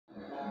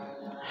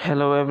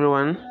Hello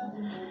everyone,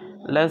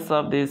 let's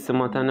solve this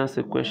simultaneous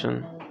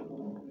equation.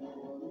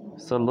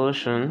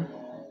 Solution: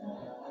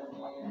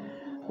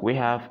 we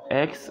have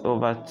x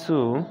over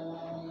 2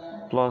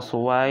 plus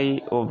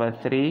y over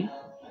 3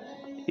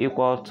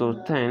 equal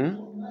to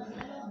 10,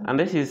 and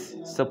this is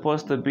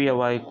supposed to be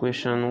our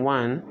equation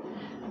 1,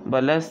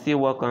 but let's still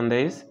work on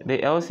this. The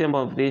LCM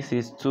of this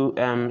is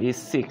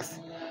 6,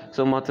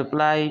 so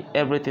multiply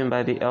everything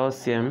by the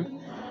LCM.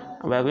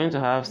 We are going to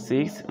have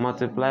 6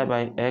 multiplied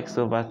by x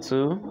over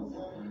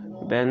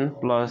 2, then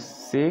plus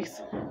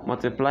 6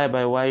 multiplied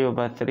by y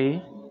over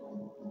 3,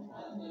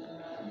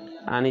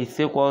 and it's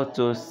equal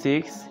to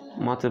 6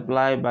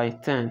 multiplied by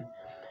 10.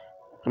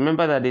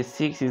 Remember that the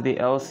 6 is the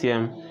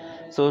LCM,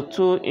 so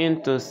 2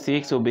 into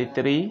 6 will be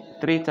 3.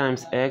 3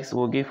 times x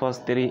will give us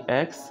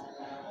 3x,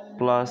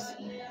 plus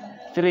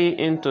 3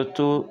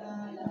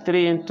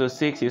 into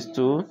 6 is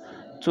 2.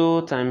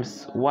 2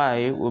 times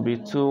y will be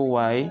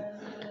 2y,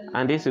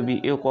 and this will be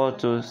equal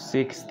to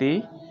 60,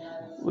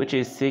 which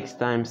is 6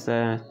 times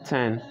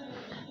 10.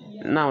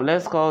 Now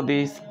let's call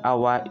this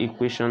our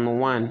equation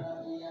 1.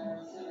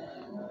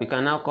 We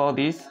can now call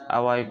this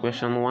our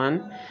equation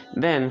 1.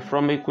 Then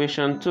from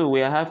equation 2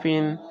 we are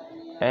having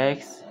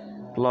x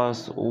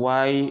plus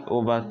y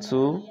over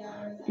 2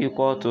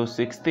 equal to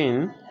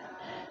 16,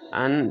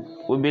 and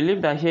we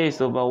believe that here is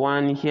over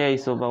 1, here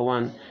is over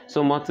 1,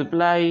 so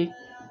multiply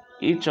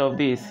each of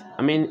these,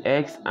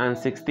 x and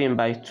 16,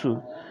 by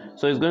 2.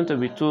 So it's going to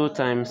be 2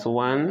 times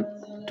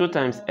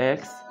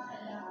x,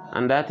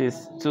 and that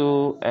is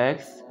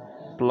 2x,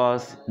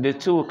 plus the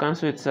 2 will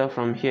cancel itself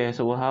from here,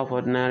 so we'll have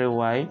ordinary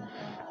y,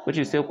 which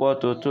is equal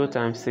to 2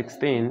 times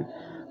 16,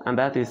 and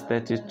that is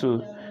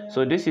 32.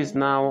 So this is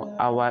now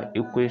our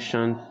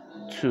equation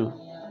 2.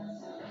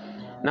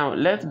 Now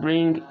let's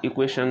bring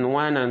equation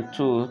 1 and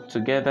 2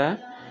 together.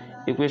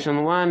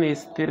 Equation 1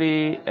 is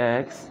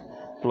 3x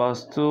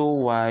plus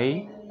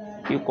 2y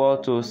equal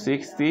to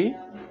 60.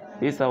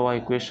 This is our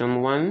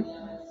equation 1.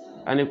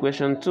 And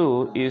equation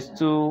 2 is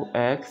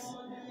 2x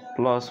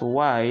plus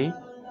y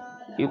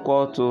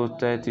equal to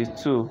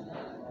 32.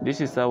 This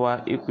is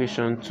our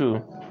equation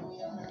 2.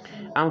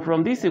 And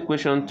from this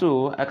equation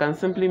 2, I can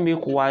simply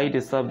make y the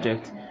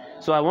subject.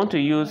 So I want to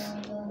use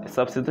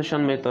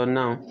substitution method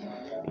now.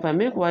 If I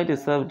make y the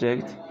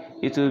subject,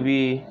 it will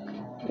be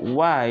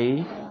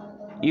y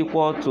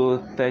equal to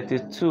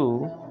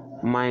 32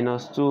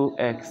 minus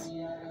 2x.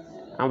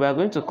 And we are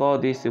going to call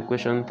this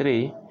equation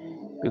 3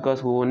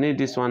 because we will need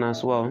this one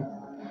as well.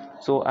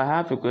 So I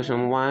have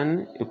equation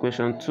 1,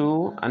 equation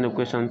 2, and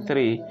equation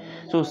 3.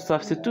 So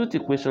substitute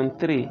equation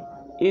 3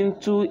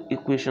 into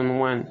equation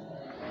 1.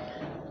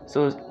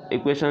 So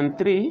equation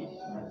 3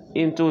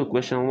 into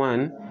equation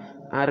 1,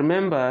 and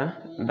remember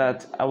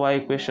that our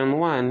equation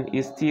 1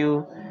 is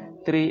still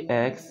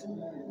 3x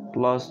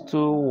plus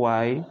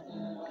 2y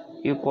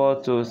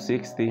equal to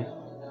 60.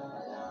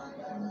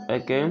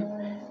 Okay,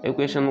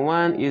 equation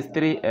 1 is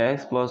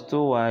 3x plus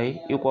 2y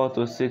equal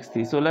to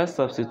 60. So let's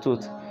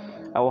substitute.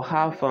 I will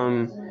have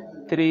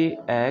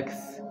 3x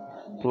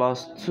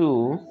plus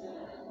 2,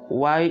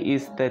 y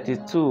is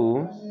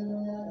 32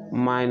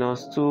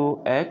 minus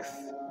 2x,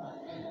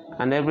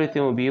 and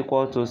everything will be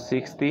equal to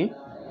 60.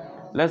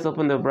 Let's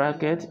open the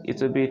bracket.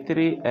 It will be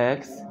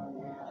 3x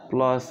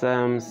plus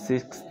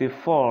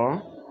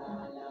 64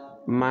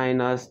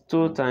 minus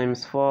 2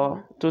 times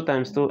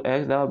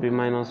 2x, that will be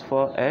minus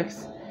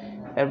 4x,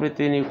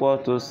 everything equal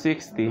to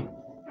 60.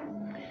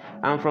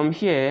 And from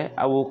here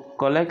I will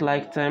collect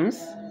like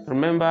terms.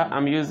 Remember,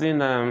 I'm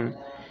using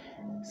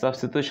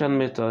substitution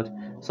method,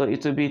 so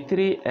it will be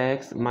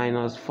 3x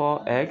minus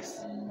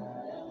 4x,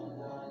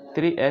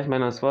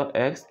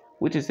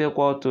 which is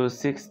equal to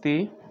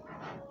 60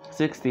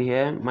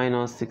 here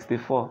minus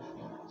 64.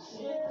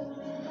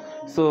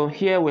 So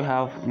here we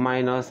have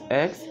minus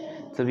x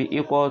to be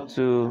equal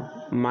to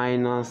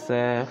minus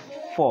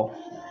 4.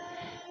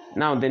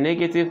 Now the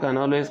negative can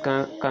always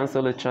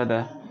cancel each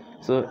other,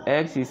 so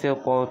x is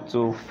equal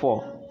to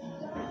 4.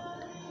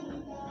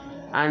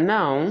 And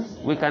now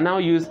we can now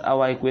use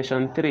our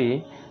equation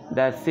 3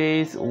 that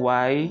says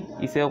y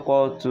is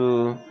equal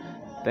to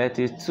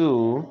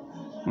 32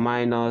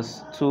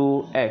 minus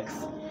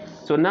 2x.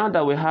 So now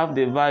that we have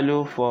the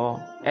value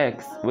for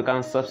x, we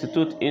can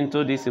substitute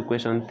into this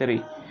equation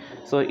 3.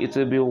 So it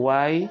will be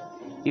y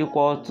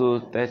equal to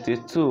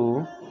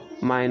 32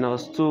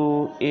 minus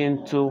 2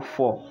 into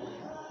 4,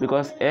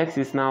 because x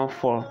is now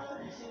 4.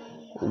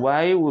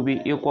 Y will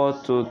be equal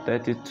to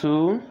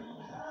 32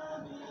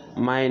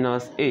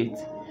 minus 8,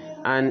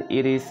 and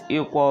it is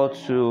equal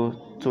to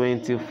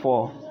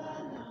 24.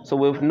 So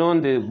we've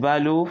known the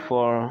value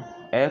for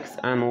x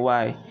and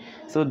y.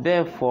 So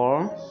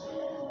therefore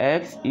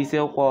x is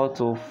equal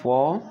to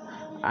 4,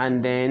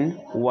 and then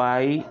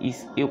y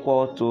is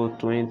equal to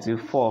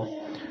 24.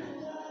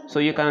 So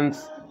you can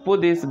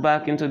put this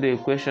back into the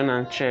equation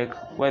and check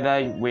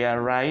whether we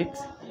are right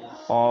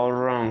or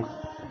wrong.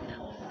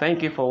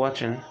 Thank you for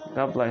watching.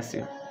 God bless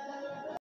you.